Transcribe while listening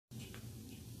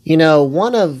You know,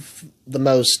 one of the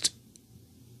most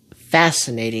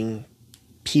fascinating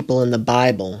people in the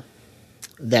Bible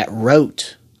that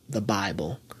wrote the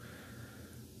Bible,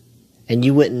 and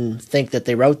you wouldn't think that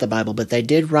they wrote the Bible, but they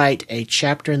did write a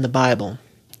chapter in the Bible,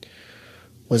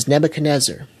 was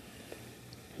Nebuchadnezzar.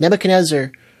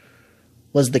 Nebuchadnezzar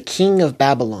was the king of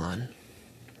Babylon,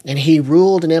 and he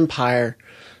ruled an empire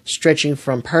stretching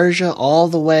from Persia all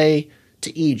the way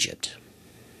to Egypt.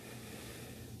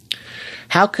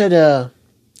 How could a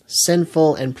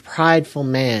sinful and prideful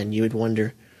man, you would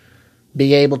wonder,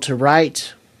 be able to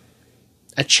write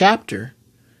a chapter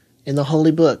in the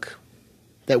holy book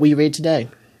that we read today?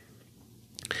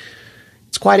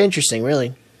 It's quite interesting,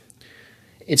 really.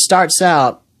 It starts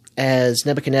out as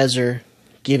Nebuchadnezzar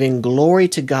giving glory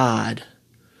to God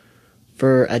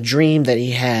for a dream that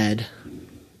he had,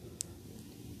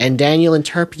 and Daniel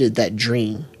interpreted that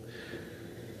dream.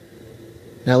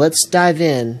 Now let's dive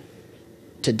in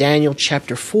to Daniel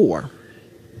chapter 4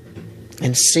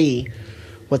 and see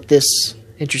what this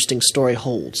interesting story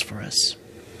holds for us.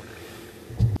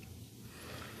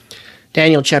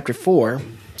 Daniel chapter 4,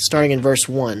 starting in verse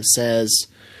 1, says,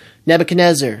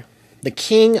 Nebuchadnezzar, the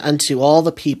king unto all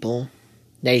the people,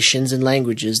 nations, and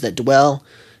languages that dwell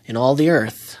in all the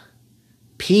earth,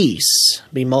 peace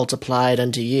be multiplied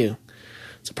unto you.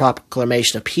 It's a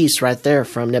proclamation of peace right there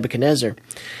from Nebuchadnezzar.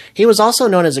 He was also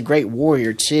known as a great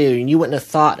warrior too, and you wouldn't have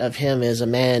thought of him as a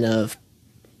man of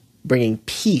bringing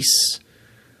peace.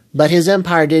 But his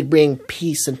empire did bring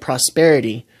peace and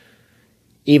prosperity,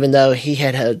 even though he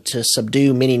had to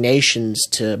subdue many nations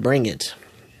to bring it.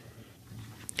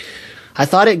 I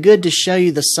thought it good to show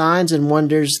you the signs and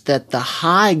wonders that the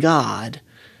high God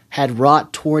had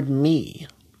wrought toward me.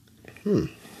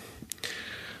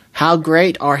 How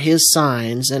great are his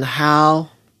signs, and how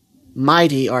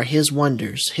mighty are his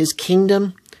wonders. His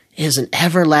kingdom is an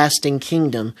everlasting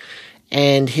kingdom,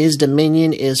 and his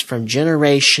dominion is from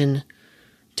generation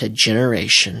to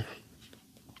generation.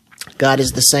 God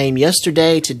is the same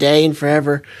yesterday, today, and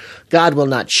forever. God will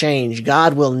not change.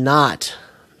 God will not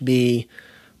be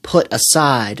put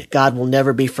aside. God will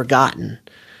never be forgotten.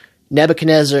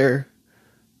 Nebuchadnezzar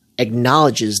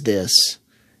acknowledges this,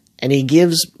 and he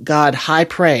gives God high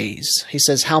praise. He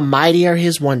says, how mighty are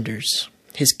his wonders.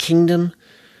 His kingdom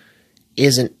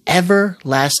is an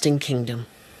everlasting kingdom.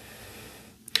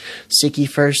 Seek ye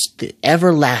first the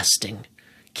everlasting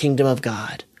kingdom of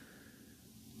God,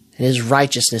 and his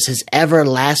righteousness, his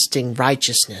everlasting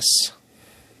righteousness.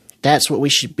 That's what we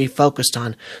should be focused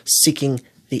on, seeking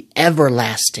the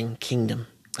everlasting kingdom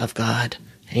of God.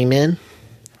 Amen.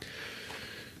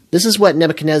 This is what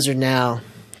Nebuchadnezzar now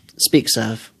speaks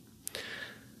of.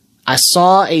 I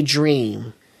saw a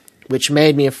dream which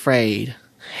made me afraid,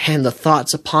 and the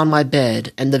thoughts upon my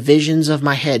bed and the visions of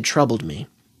my head troubled me.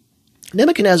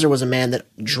 Nebuchadnezzar was a man that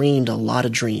dreamed a lot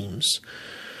of dreams.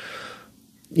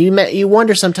 You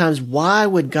wonder sometimes, why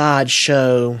would God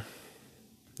show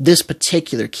this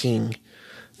particular king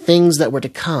things that were to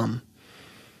come?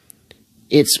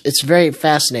 It's very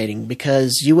fascinating,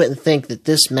 because you wouldn't think that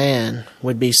this man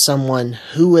would be someone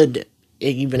who would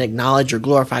even acknowledge or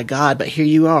glorify God, but here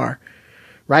you are,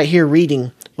 right here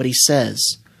reading what he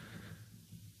says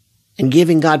and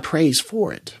giving God praise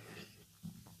for it.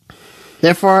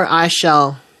 Therefore I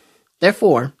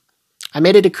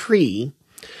made a decree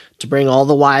to bring all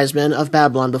the wise men of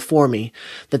Babylon before me,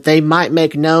 that they might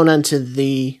make known unto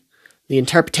the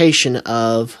interpretation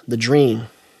of the dream.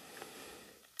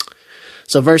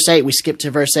 So verse 8, we skip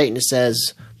to verse 8, and it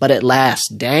says, but at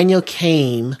last Daniel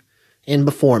came in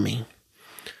before me,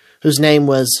 whose name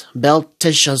was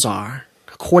Belteshazzar,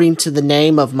 according to the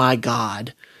name of my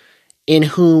God, in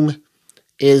whom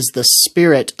is the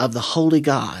spirit of the holy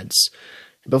gods.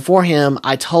 Before him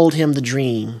I told him the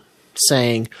dream,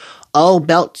 saying, O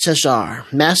Belteshazzar,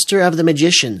 master of the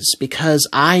magicians, because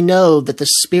I know that the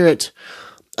spirit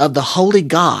of the holy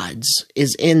gods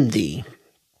is in thee,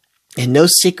 and no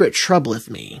secret troubleth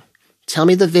me. Tell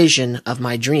me the vision of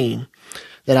my dream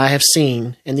that I have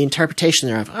seen, and the interpretation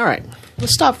thereof. All right,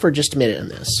 let's stop for just a minute on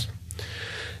this.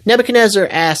 Nebuchadnezzar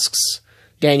asks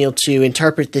Daniel to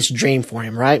interpret this dream for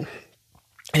him, right?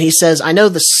 And he says, I know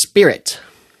the spirit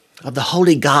of the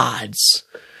holy gods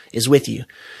is with you.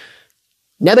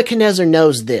 Nebuchadnezzar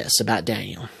knows this about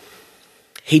Daniel.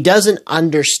 He doesn't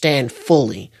understand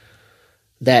fully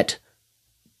that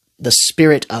the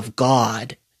spirit of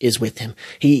God is with him.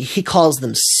 He calls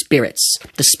them spirits,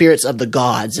 the spirits of the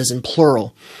gods, as in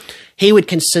plural. He would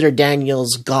consider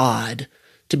Daniel's God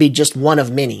to be just one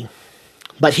of many.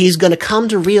 But he's going to come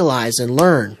to realize and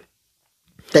learn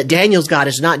that Daniel's God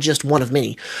is not just one of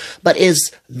many, but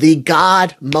is the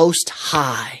God most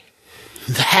high,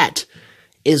 That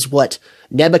is what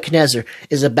Nebuchadnezzar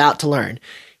is about to learn.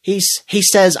 He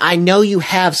says, I know you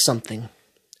have something.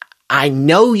 I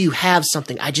know you have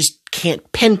something. I just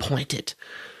can't pinpoint it.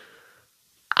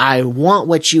 I want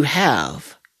what you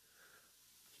have.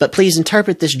 But please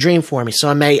interpret this dream for me so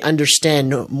I may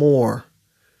understand more.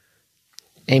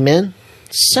 Amen?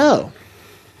 So,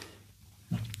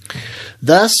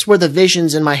 thus were the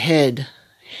visions in my head,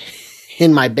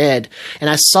 in my bed, and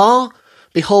I saw,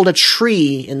 behold, a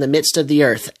tree in the midst of the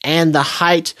earth, and the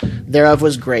height thereof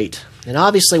was great. And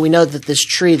obviously we know that this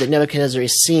tree that Nebuchadnezzar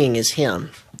is seeing is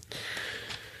him.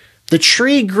 The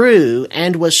tree grew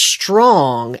and was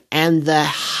strong, and the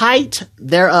height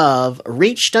thereof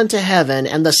reached unto heaven,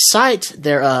 and the sight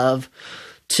thereof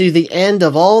to the end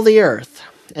of all the earth.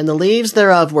 And the leaves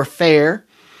thereof were fair,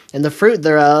 and the fruit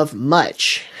thereof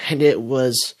much, and it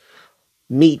was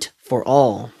meat for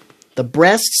all. The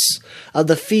breasts of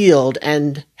the field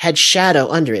and had shadow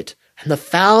under it, and the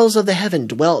fowls of the heaven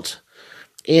dwelt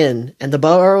in, and the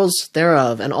burrows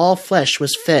thereof, and all flesh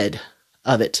was fed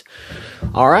of it.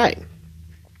 All right.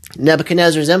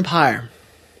 Nebuchadnezzar's empire.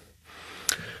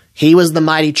 He was the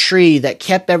mighty tree that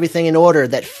kept everything in order,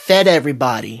 that fed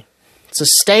everybody,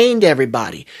 sustained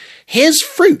everybody. His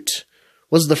fruit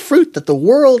was the fruit that the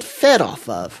world fed off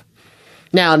of.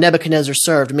 Now, Nebuchadnezzar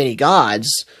served many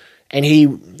gods, and he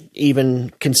even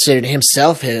considered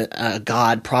himself a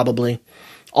god, probably.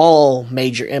 All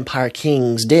major empire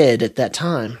kings did at that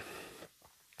time.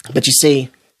 But you see,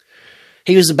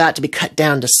 he was about to be cut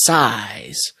down to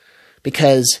size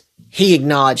because he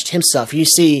acknowledged himself. You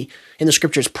see, in the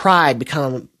scriptures, pride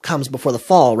comes before the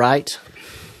fall, right?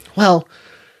 Well,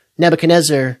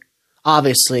 Nebuchadnezzar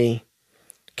obviously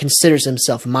considers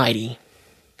himself mighty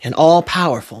and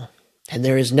all-powerful, and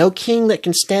there is no king that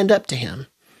can stand up to him.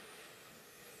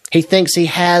 He thinks he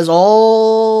has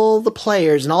all the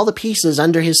players and all the pieces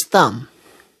under his thumb.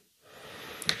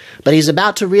 But he's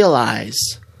about to realize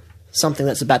something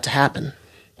that's about to happen.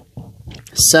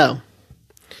 So,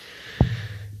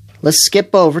 let's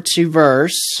skip over to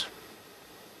let's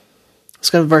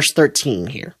go to verse 13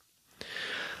 here.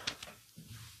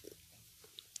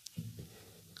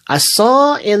 I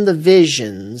saw in the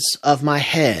visions of my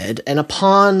head and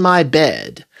upon my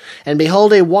bed, and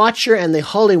behold, a watcher and the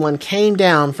Holy One came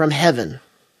down from heaven.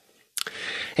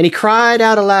 And he cried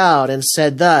out aloud and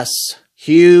said thus,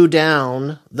 Hew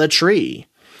down the tree,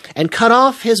 and cut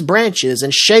off his branches,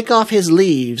 and shake off his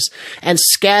leaves, and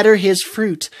scatter his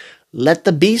fruit. Let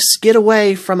the beasts get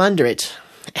away from under it,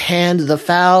 and the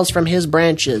fowls from his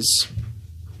branches.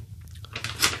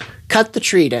 Cut the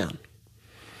tree down.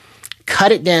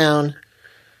 Cut it down,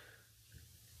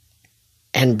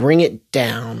 and bring it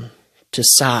down to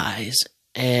size,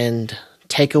 and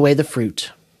take away the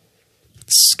fruit.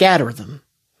 Scatter them.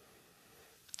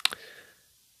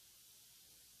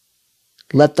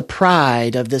 Let the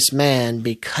pride of this man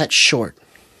be cut short.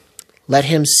 Let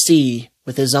him see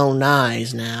with his own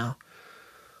eyes now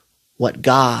what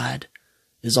God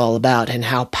is all about and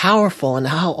how powerful and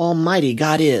how almighty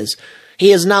God is.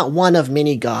 He is not one of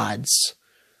many gods.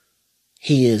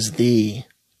 He is the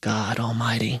God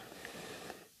Almighty.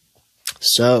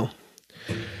 So,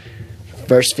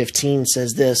 verse 15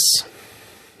 says this,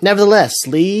 Nevertheless,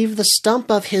 leave the stump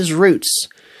of his roots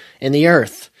in the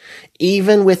earth,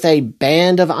 even with a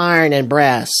band of iron and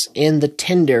brass in the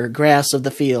tender grass of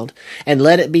the field, and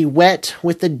let it be wet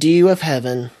with the dew of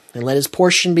heaven, and let his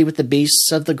portion be with the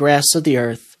beasts of the grass of the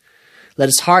earth. Let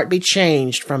his heart be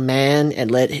changed from man, and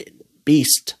let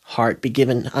beast heart be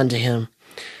given unto him,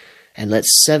 and let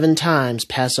 7 times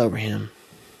pass over him.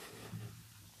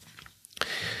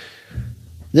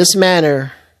 This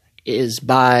manner is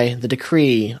by the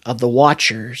decree of the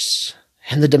watchers,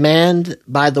 and the demand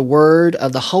by the word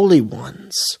of the holy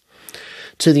ones,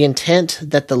 to the intent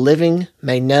that the living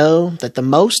may know that the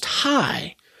Most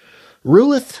High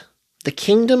ruleth the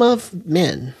kingdom of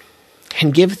men,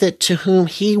 and giveth it to whom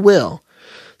he will,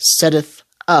 setteth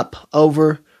up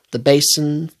over the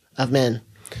basin of men.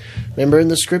 Remember in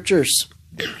the scriptures,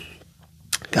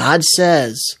 God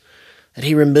says that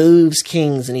he removes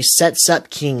kings and he sets up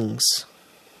kings.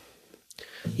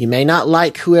 You may not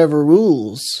like whoever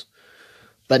rules,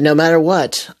 but no matter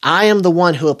what, I am the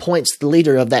one who appoints the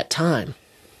leader of that time.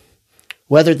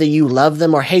 Whether you love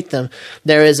them or hate them,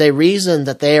 there is a reason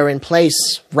that they are in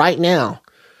place right now.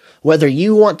 Whether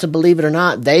you want to believe it or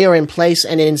not, they are in place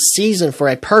and in season for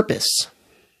a purpose.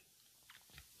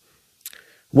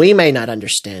 We may not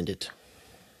understand it.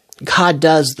 God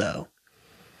does, though.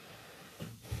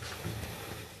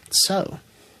 So,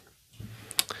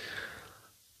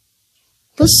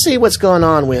 let's see what's going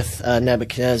on with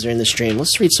Nebuchadnezzar in this dream.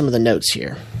 Let's read some of the notes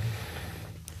here.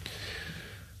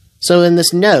 So in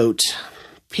this note,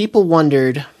 people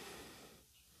wondered,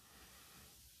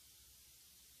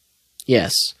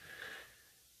 yes.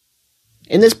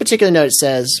 In this particular note it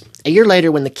says, a year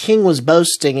later when the king was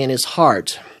boasting in his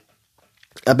heart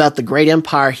about the great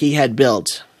empire he had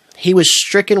built, he was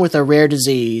stricken with a rare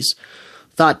disease,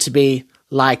 thought to be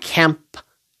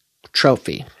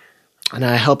lycanthropy. And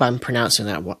I hope I'm pronouncing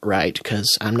that right,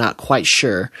 because I'm not quite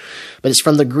sure. But it's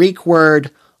from the Greek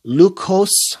word lukos,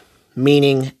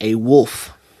 meaning a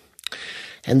wolf,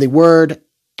 and the word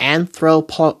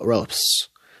anthropos,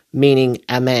 meaning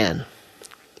a man.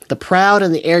 The proud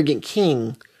and the arrogant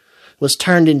king was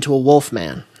turned into a wolf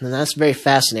man. And that's very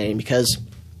fascinating, because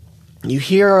you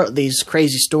hear these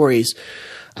crazy stories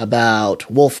about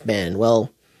wolf men.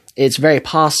 Well, it's very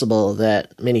possible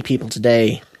that many people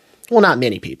today, well, not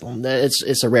many people,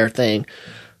 it's a rare thing,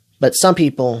 but some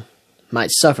people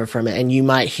might suffer from it, and you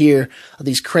might hear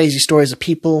these crazy stories of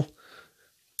people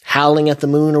howling at the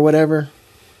moon or whatever.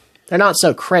 They're not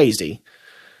so crazy.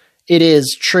 It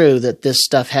is true that this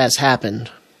stuff has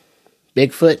happened.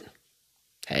 Bigfoot,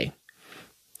 hey.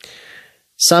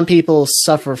 Some people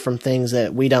suffer from things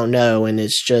that we don't know, and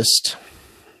it's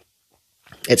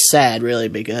sad, really,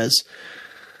 because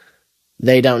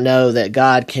they don't know that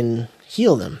God can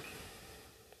heal them.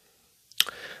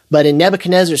 But in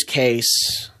Nebuchadnezzar's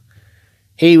case,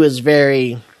 he was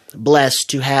very blessed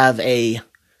to have a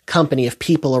company of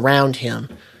people around him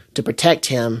to protect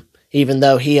him, even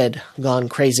though he had gone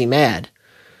crazy mad.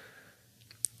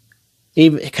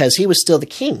 Even because he was still the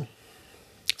king.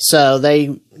 So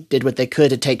they did what they could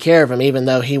to take care of him, even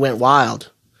though he went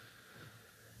wild.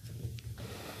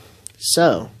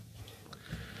 So,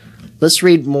 let's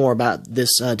read more about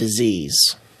this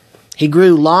disease. He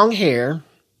grew long hair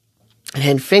and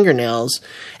had fingernails,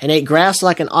 and ate grass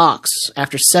like an ox.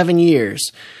 After 7 years,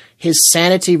 his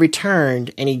sanity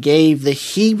returned, and he gave the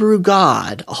Hebrew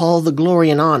God all the glory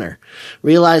and honor,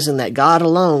 realizing that God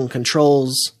alone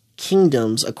controls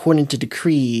kingdoms according to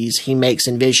decrees he makes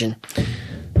in vision.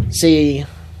 See,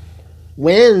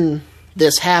 when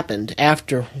this happened,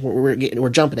 after we're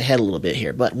jumping ahead a little bit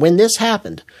here, but when this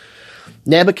happened,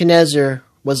 Nebuchadnezzar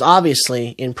was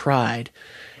obviously in pride.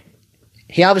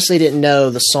 He obviously didn't know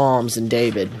the Psalms in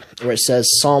David, where it says,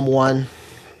 Psalm 1,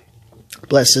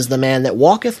 blessed is the man that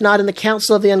walketh not in the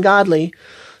counsel of the ungodly,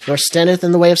 nor standeth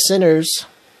in the way of sinners,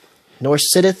 nor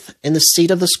sitteth in the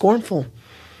seat of the scornful.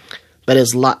 But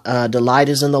his delight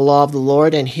is in the law of the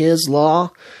Lord, and his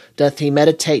law doth he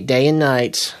meditate day and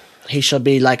night. He shall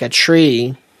be like a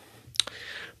tree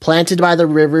planted by the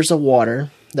rivers of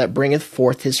water, that bringeth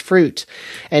forth his fruit.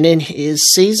 And in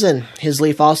his season his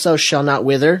leaf also shall not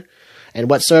wither, and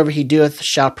whatsoever he doeth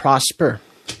shall prosper.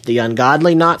 The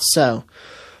ungodly not so,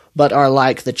 but are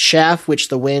like the chaff which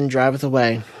the wind driveth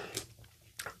away.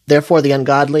 Therefore the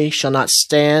ungodly shall not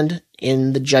stand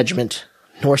in the judgment,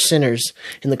 nor sinners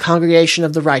in the congregation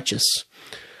of the righteous.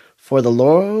 For the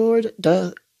Lord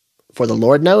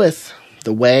knoweth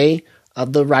the way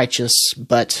of the righteous,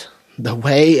 but the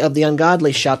way of the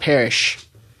ungodly shall perish.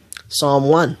 Psalm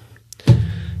 1.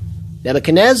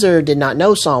 Nebuchadnezzar did not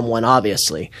know Psalm 1,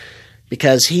 obviously,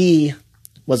 because he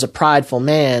was a prideful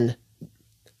man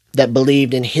that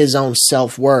believed in his own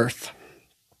self-worth.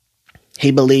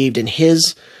 He believed in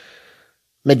his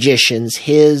magicians,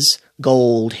 his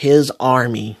gold, his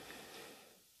army.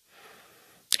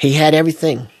 He had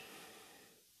everything.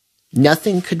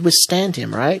 Nothing could withstand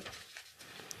him, right?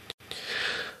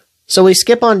 So we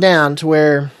skip on down to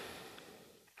where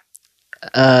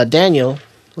Daniel,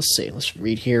 let's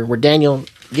read here, where Daniel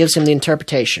gives him the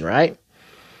interpretation, right?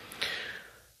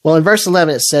 Well, in verse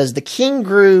 11 it says, the king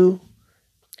grew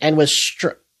and was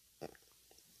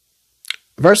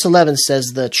Verse 11 says,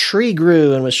 the tree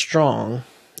grew and was strong,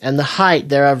 and the height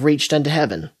thereof reached unto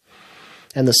heaven,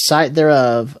 and the sight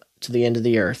thereof to the end of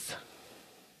the earth.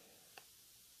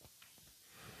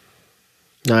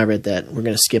 No, I read that. We're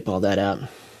going to skip all that out.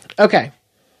 Okay.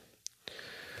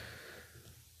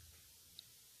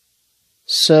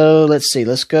 So, let's see.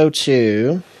 Let's go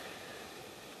to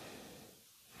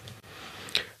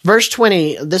verse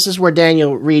 20. This is where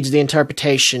Daniel reads the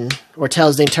interpretation, or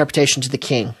tells the interpretation to the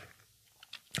king.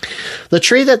 The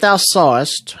tree that thou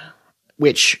sawest,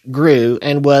 which grew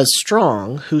and was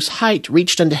strong, whose height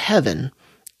reached unto heaven,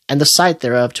 and the sight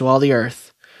thereof to all the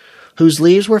earth, whose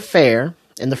leaves were fair,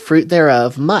 and the fruit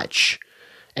thereof much,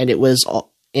 and it was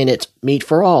in it meat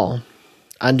for all,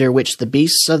 under which the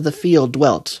beasts of the field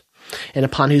dwelt, and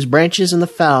upon whose branches and the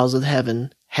fowls of the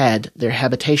heaven had their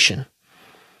habitation.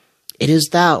 It is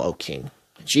thou, O king.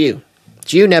 It's you.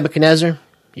 It's you, Nebuchadnezzar.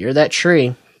 You're that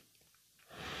tree.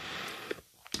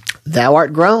 Thou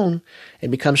art grown,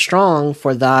 and become strong,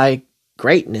 for thy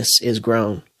greatness is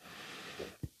grown,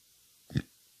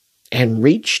 and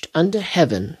reached unto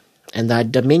heaven, and thy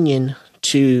dominion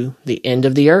to the end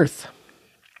of the earth.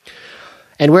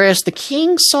 And whereas the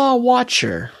king saw a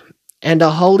watcher and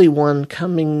a holy one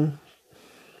coming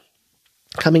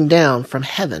down from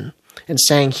heaven, and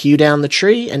saying, Hew down the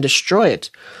tree and destroy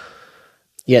it,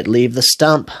 yet leave the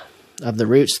stump of the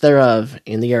roots thereof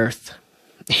in the earth,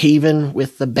 even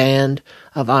with the band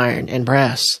of iron and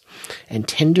brass, and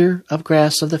tinder of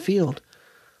grass of the field.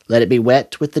 Let it be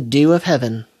wet with the dew of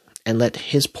heaven, and let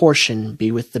his portion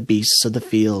be with the beasts of the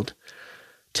field,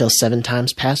 till 7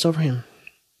 times pass over him.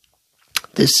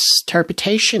 This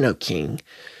interpretation, O king,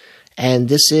 and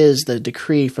this is the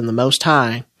decree from the Most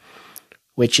High,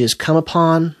 which is come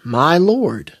upon my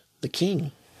Lord, the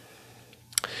king,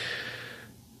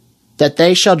 that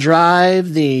they shall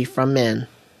drive thee from men,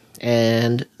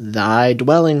 and thy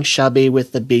dwelling shall be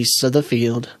with the beasts of the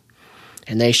field,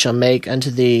 and they shall make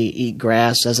unto thee eat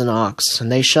grass as an ox,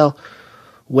 and they shall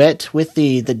wet with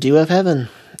thee the dew of heaven,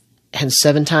 and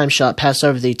 7 times shall it pass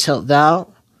over thee, till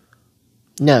thou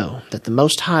know that the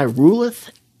Most High ruleth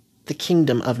the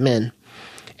kingdom of men,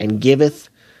 and giveth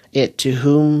it to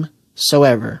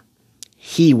whomsoever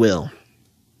he will.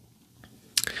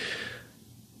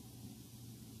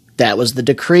 That was the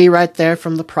decree right there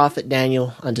from the prophet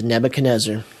Daniel unto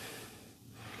Nebuchadnezzar.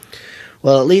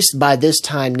 Well, at least by this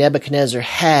time, Nebuchadnezzar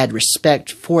had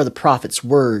respect for the prophet's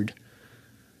word,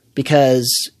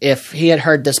 because if he had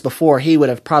heard this before, he would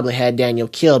have probably had Daniel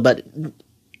killed. But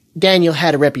Daniel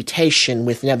had a reputation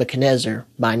with Nebuchadnezzar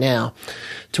by now,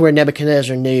 to where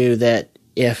Nebuchadnezzar knew that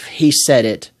if he said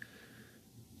it,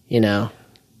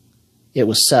 it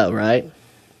was so, right?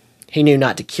 He knew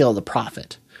not to kill the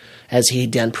prophet, as he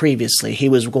had done previously. He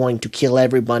was going to kill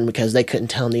everyone because they couldn't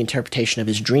tell him the interpretation of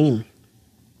his dream.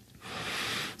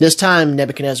 This time,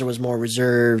 Nebuchadnezzar was more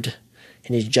reserved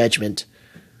in his judgment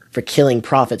for killing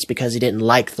prophets because he didn't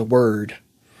like the word.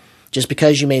 Just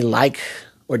because you may like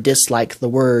or dislike the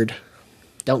word,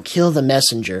 don't kill the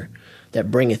messenger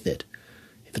that bringeth it.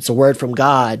 If it's a word from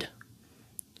God,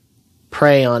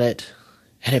 pray on it,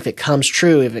 and if it comes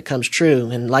true, and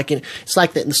it's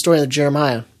like that in the story of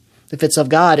Jeremiah. If it's of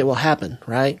God, it will happen,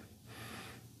 right?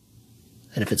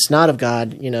 And if it's not of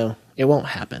God, it won't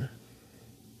happen.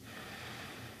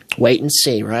 Wait and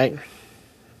see, right?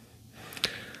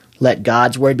 Let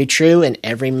God's word be true, and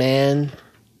every man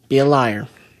be a liar.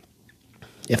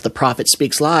 If the prophet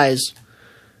speaks lies,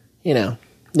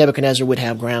 Nebuchadnezzar would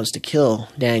have grounds to kill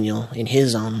Daniel in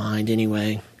his own mind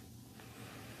anyway.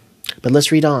 But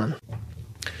let's read on.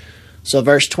 So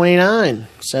verse 29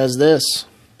 says this: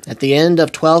 At the end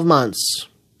of 12 months,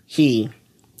 he,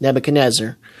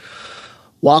 Nebuchadnezzar,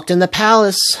 walked in the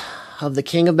palace of the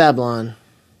king of Babylon.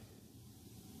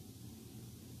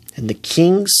 And the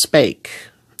king spake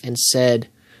and said,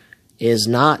 Is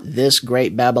not this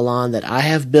great Babylon that I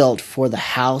have built for the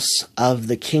house of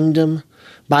the kingdom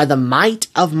by the might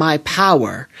of my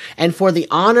power and for the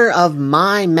honor of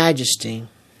my majesty?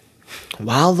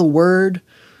 While the word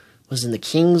was in the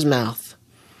king's mouth,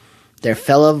 there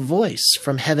fell a voice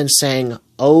from heaven saying,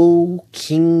 O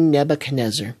King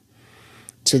Nebuchadnezzar,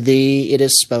 to thee it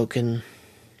is spoken,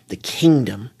 the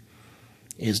kingdom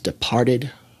is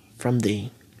departed from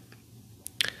thee.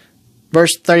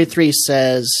 Verse 33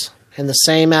 says, In the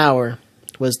same hour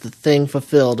was the thing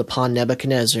fulfilled upon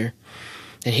Nebuchadnezzar,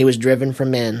 and he was driven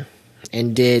from men,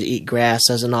 and did eat grass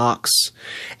as an ox,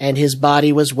 and his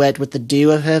body was wet with the dew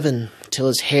of heaven, till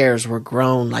his hairs were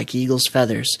grown like eagle's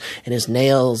feathers, and his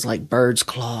nails like bird's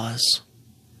claws.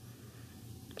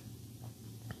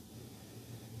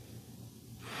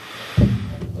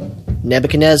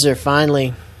 Nebuchadnezzar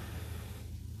finally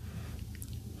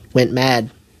went mad.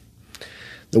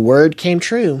 The word came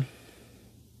true,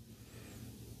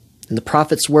 and the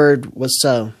prophet's word was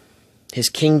so. His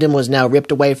kingdom was now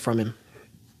ripped away from him.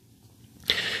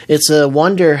 It's a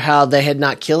wonder how they had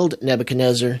not killed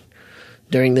Nebuchadnezzar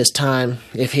during this time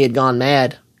if he had gone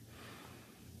mad.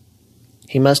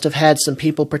 He must have had some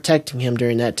people protecting him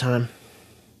during that time.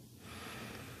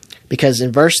 Because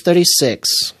in verse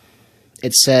 36,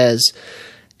 it says,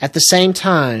 At the same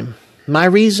time, my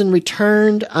reason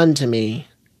returned unto me,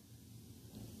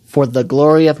 for the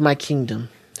glory of my kingdom,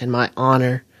 and my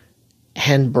honor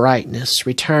and brightness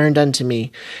returned unto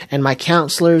me, and my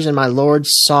counselors and my lords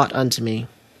sought unto me,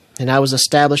 and I was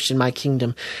established in my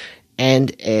kingdom,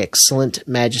 and excellent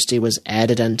majesty was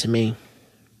added unto me.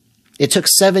 It took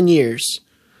 7 years,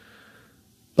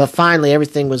 but finally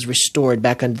everything was restored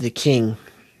back unto the king.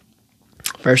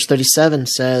 Verse 37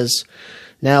 says,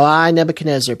 Now I,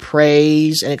 Nebuchadnezzar,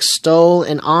 praise and extol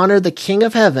and honor the King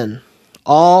of heaven,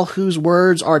 all whose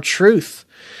words are truth,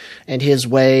 and his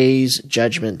ways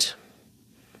judgment.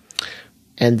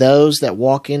 And those that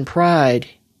walk in pride,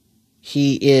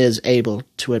 he is able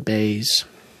to abase.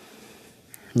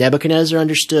 Nebuchadnezzar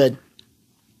understood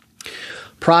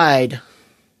pride,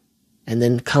 and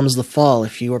then comes the fall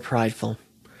if you are prideful.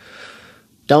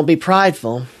 Don't be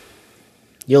prideful.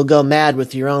 You'll go mad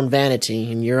with your own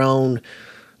vanity and your own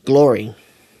glory.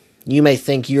 You may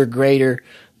think you're greater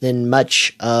than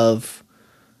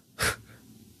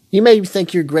you may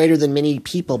think you're greater than many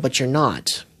people, but you're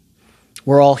not.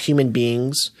 We're all human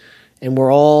beings, and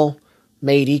we're all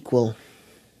made equal.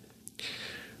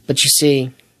 But you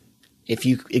see, if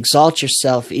you exalt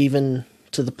yourself even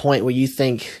to the point where you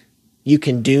think you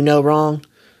can do no wrong,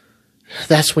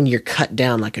 that's when you're cut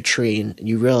down like a tree and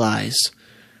you realize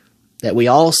that we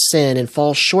all sin and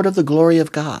fall short of the glory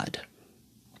of God.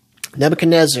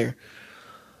 Nebuchadnezzar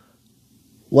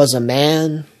was a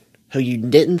man who you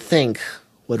didn't think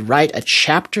would write a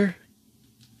chapter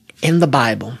in the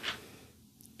Bible,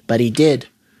 but he did.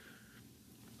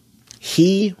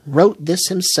 He wrote this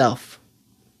himself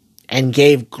and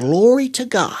gave glory to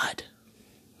God,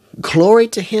 glory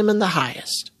to him in the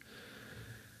highest.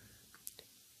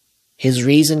 His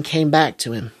reason came back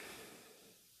to him.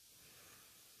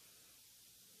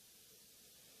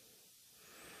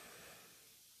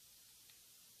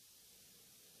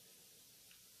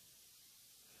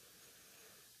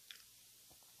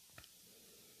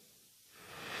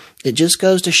 It just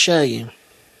goes to show you,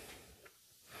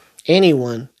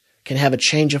 anyone can have a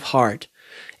change of heart.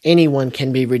 Anyone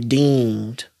can be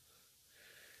redeemed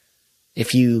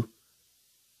if you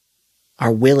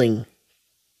are willing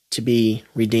to be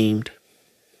redeemed.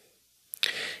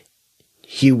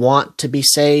 You want to be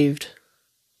saved?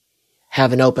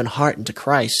 Have an open heart into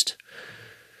Christ.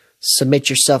 Submit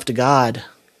yourself to God.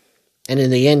 And in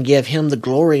the end, give him the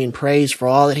glory and praise for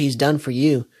all that he's done for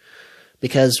you.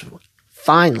 Because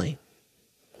finally,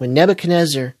 when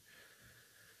Nebuchadnezzar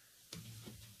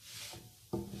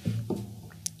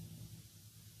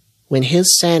when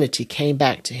his sanity came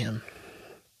back to him,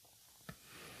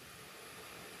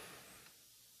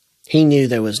 he knew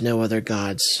there was no other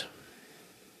gods.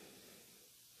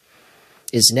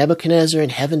 Is Nebuchadnezzar in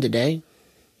heaven today?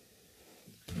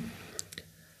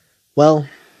 Well,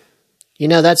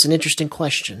 that's an interesting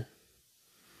question.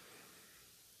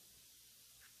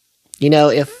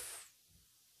 If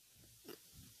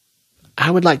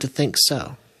I would like to think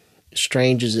so,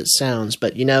 strange as it sounds,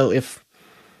 but if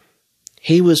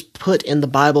he was put in the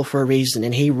Bible for a reason,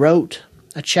 and he wrote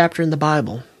a chapter in the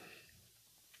Bible,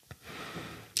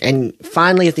 and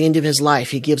finally at the end of his life,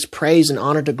 he gives praise and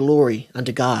honor to glory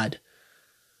unto God.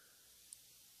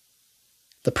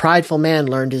 The prideful man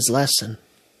learned his lesson.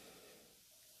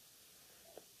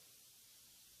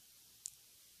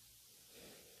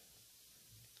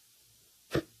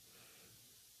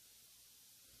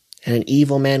 And an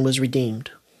evil man was redeemed.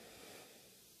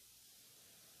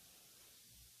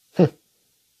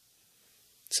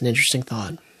 It's an interesting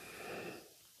thought.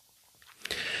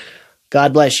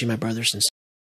 God bless you, my brothers and sisters.